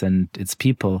place and its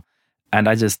people. And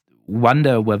I just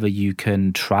wonder whether you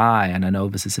can try, and I know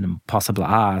this is an impossible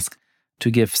ask,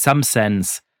 to give some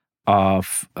sense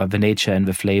of the nature and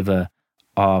the flavor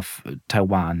of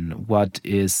Taiwan. What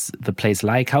is the place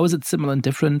like? How is it similar and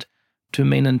different to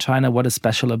mainland China? What is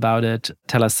special about it?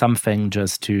 Tell us something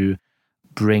just to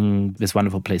bring this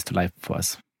wonderful place to life for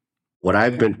us. What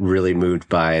I've been really moved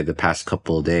by the past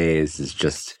couple of days is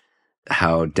just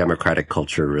how democratic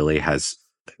culture really has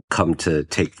come to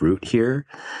take root here.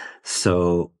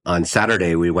 So on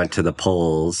Saturday, we went to the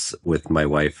polls with my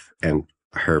wife and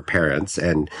her parents,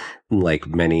 and like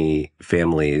many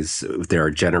families, there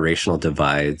are generational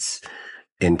divides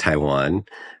in Taiwan,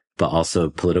 but also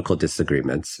political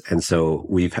disagreements. And so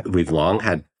we've long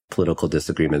had political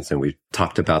disagreements and we've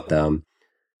talked about them.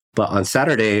 But on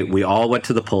Saturday, we all went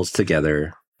to the polls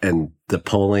together, and the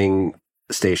polling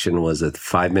station was a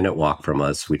 5-minute walk from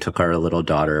us. We took our little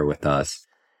daughter with us.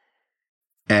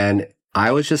 And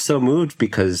I was just so moved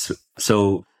because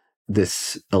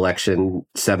this election,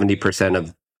 70%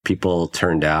 of people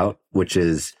turned out, which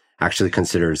is actually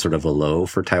considered sort of a low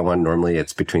for Taiwan. Normally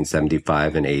it's between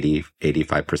 75 and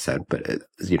 85%, but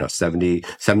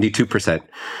 72%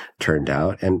 turned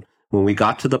out. And when we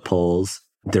got to the polls,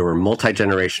 there were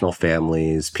multi-generational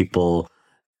families, people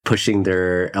pushing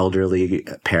their elderly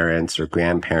parents or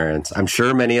grandparents. I'm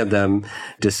sure many of them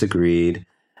disagreed,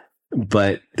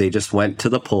 but they just went to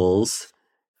the polls.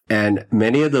 And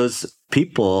many of those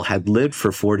people had lived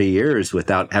for 40 years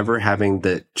without ever having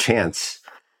the chance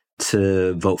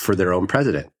to vote for their own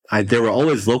president. There were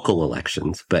always local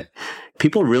elections, but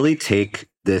people really take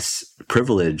this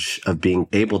privilege of being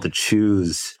able to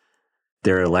choose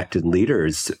their elected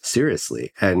leaders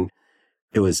seriously. And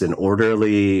it was an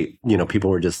orderly,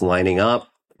 people were just lining up.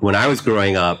 When I was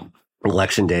growing up,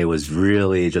 election day was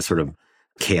really just sort of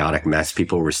chaotic mess.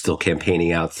 People were still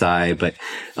campaigning outside, but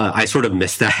I sort of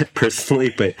missed that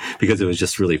personally, but because it was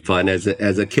just really fun as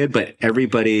a kid. But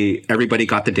everybody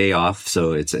got the day off,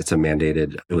 so it's a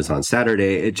mandated. It was on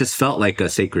Saturday. It just felt like a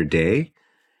sacred day.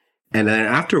 And then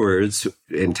afterwards,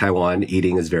 in Taiwan,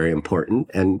 eating is very important.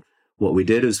 And what we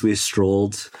did is we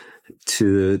strolled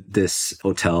to this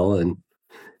hotel and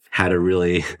had a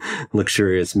really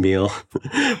luxurious meal,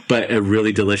 but a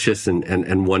really delicious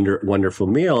and wonderful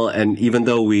meal. And even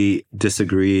though we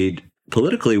disagreed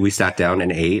politically, we sat down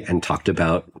and ate and talked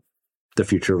about the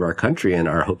future of our country and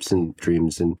our hopes and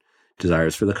dreams and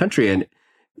desires for the country. And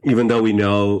even though we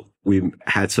know we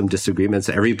had some disagreements,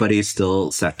 everybody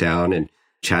still sat down and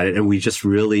chatted. And we just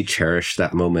really cherished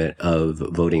that moment of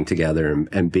voting together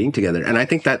and being together. And I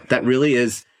think that really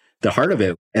is the heart of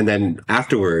it. And then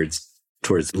afterwards,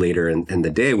 towards later in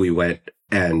the day, we went,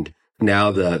 and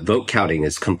now the vote counting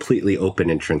is completely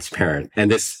open and transparent. And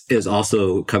this is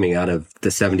also coming out of the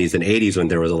 70s and 80s when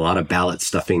there was a lot of ballot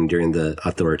stuffing during the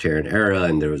authoritarian era,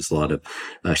 and there was a lot of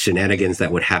shenanigans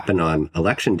that would happen on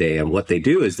election day. And what they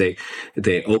do is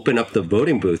they open up the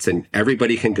voting booths and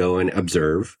everybody can go and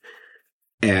observe,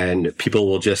 and people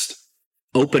will just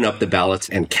open up the ballots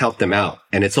and count them out.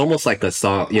 And it's almost like a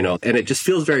song, and it just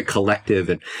feels very collective.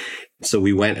 And so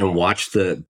we went and watched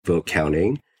the vote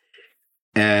counting.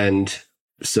 And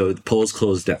so the polls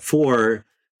closed at 4.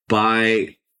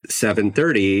 By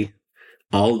 7:30,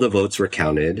 all of the votes were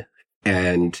counted.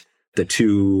 And the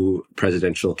 2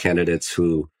 presidential candidates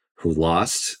who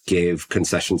lost gave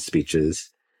concession speeches.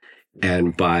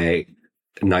 And by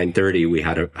 9:30, we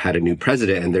had a new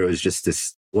president. And there was just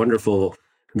this wonderful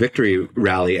victory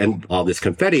rally and all this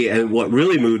confetti. And what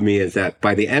really moved me is that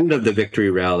by the end of the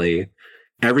victory rally,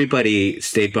 everybody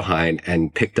stayed behind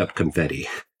and picked up confetti,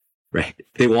 right?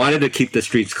 They wanted to keep the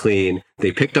streets clean.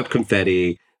 They picked up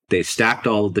confetti. They stacked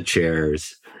all of the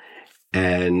chairs.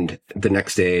 And the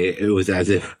next day, it was as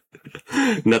if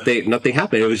nothing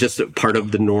happened. It was just a part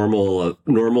of the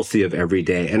normalcy of every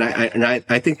day. And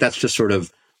I think that's just sort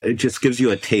of, it just gives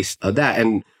you a taste of that.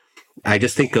 And I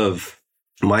just think of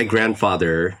my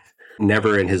grandfather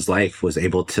never in his life was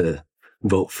able to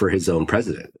vote for his own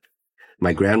president.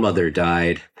 My grandmother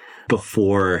died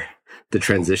before the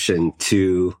transition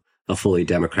to a fully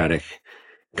democratic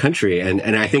country. And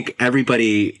I think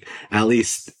everybody, at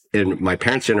least in my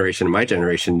parents' generation and my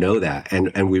generation, know that.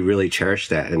 And we really cherish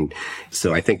that. And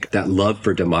so I think that love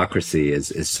for democracy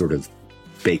is sort of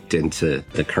baked into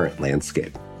the current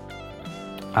landscape.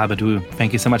 Albert Wu,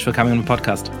 thank you so much for coming on the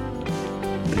podcast.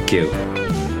 Thank you.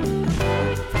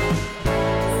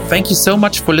 Thank you so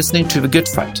much for listening to The Good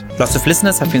Fight. Lots of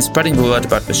listeners have been spreading the word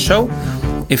about the show.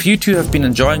 If you too have been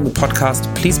enjoying the podcast,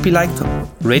 please be like,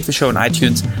 rate the show on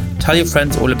iTunes, tell your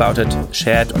friends all about it,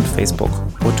 share it on Facebook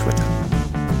or Twitter.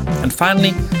 And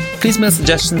finally, please mail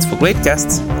suggestions for great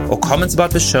guests or comments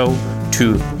about the show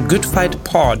to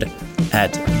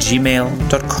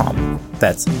goodfightpod@gmail.com.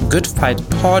 That's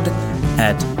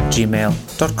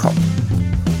goodfightpod@gmail.com.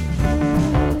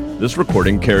 This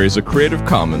recording carries a Creative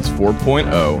Commons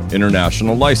 4.0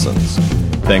 international license.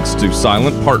 Thanks to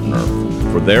Silent Partner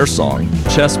for their song,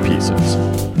 Chess Pieces.